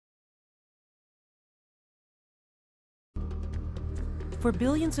For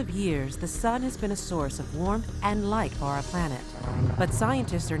billions of years, the sun has been a source of warmth and light for our planet. But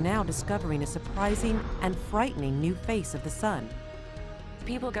scientists are now discovering a surprising and frightening new face of the sun.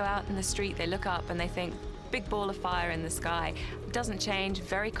 People go out in the street, they look up and they think, big ball of fire in the sky. It doesn't change,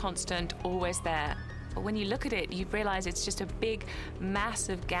 very constant, always there. But when you look at it, you realize it's just a big mass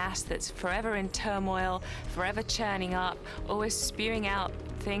of gas that's forever in turmoil, forever churning up, always spewing out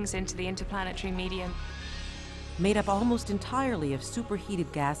things into the interplanetary medium. Made up almost entirely of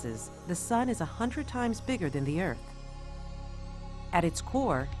superheated gases, the sun is 100 times bigger than the Earth. At its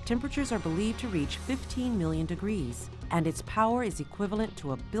core, temperatures are believed to reach 15 million degrees, and its power is equivalent to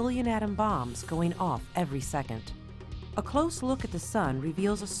 1 billion atom bombs going off every second. A close look at the sun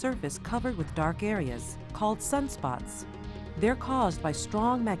reveals a surface covered with dark areas, called sunspots. They're caused by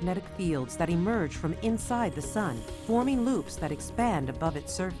strong magnetic fields that emerge from inside the sun, forming loops that expand above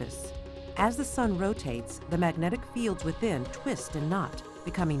its surface. As the sun rotates, the magnetic fields within twist and knot,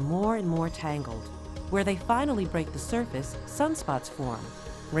 becoming more and more tangled. Where they finally break the surface, sunspots form,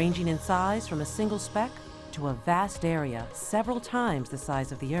 ranging in size from a single speck to a vast area several times the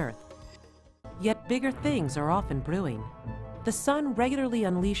size of the Earth. Yet bigger things are often brewing. The sun regularly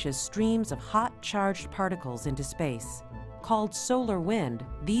unleashes streams of hot, charged particles into space. Called solar wind,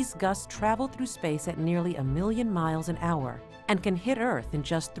 these gusts travel through space at nearly 1 million miles an hour and can hit Earth in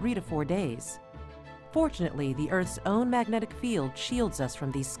just 3 to 4 days. Fortunately, the Earth's own magnetic field shields us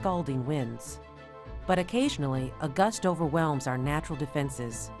from these scalding winds. But occasionally, a gust overwhelms our natural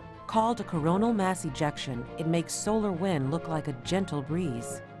defenses. Called a coronal mass ejection, it makes solar wind look like a gentle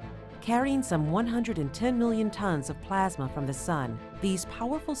breeze. Carrying some 110 million tons of plasma from the sun, these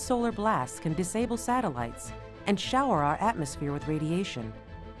powerful solar blasts can disable satellites and shower our atmosphere with radiation.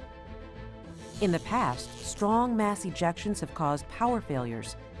 In the past, strong mass ejections have caused power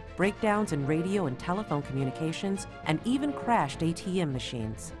failures, breakdowns in radio and telephone communications, and even crashed ATM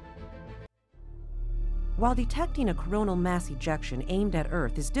machines. While detecting a coronal mass ejection aimed at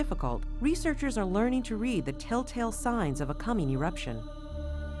Earth is difficult, researchers are learning to read the telltale signs of a coming eruption.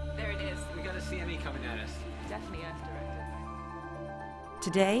 There it is. We got a CME coming at us. Definitely Earth-directed.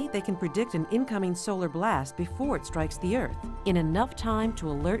 Today, they can predict an incoming solar blast before it strikes the Earth, in enough time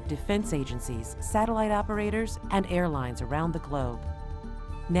to alert defense agencies, satellite operators, and airlines around the globe.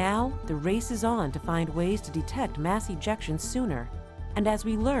 Now, the race is on to find ways to detect mass ejections sooner. And as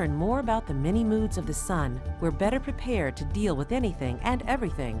we learn more about the many moods of the sun, we're better prepared to deal with anything and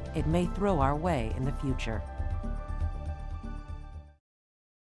everything it may throw our way in the future.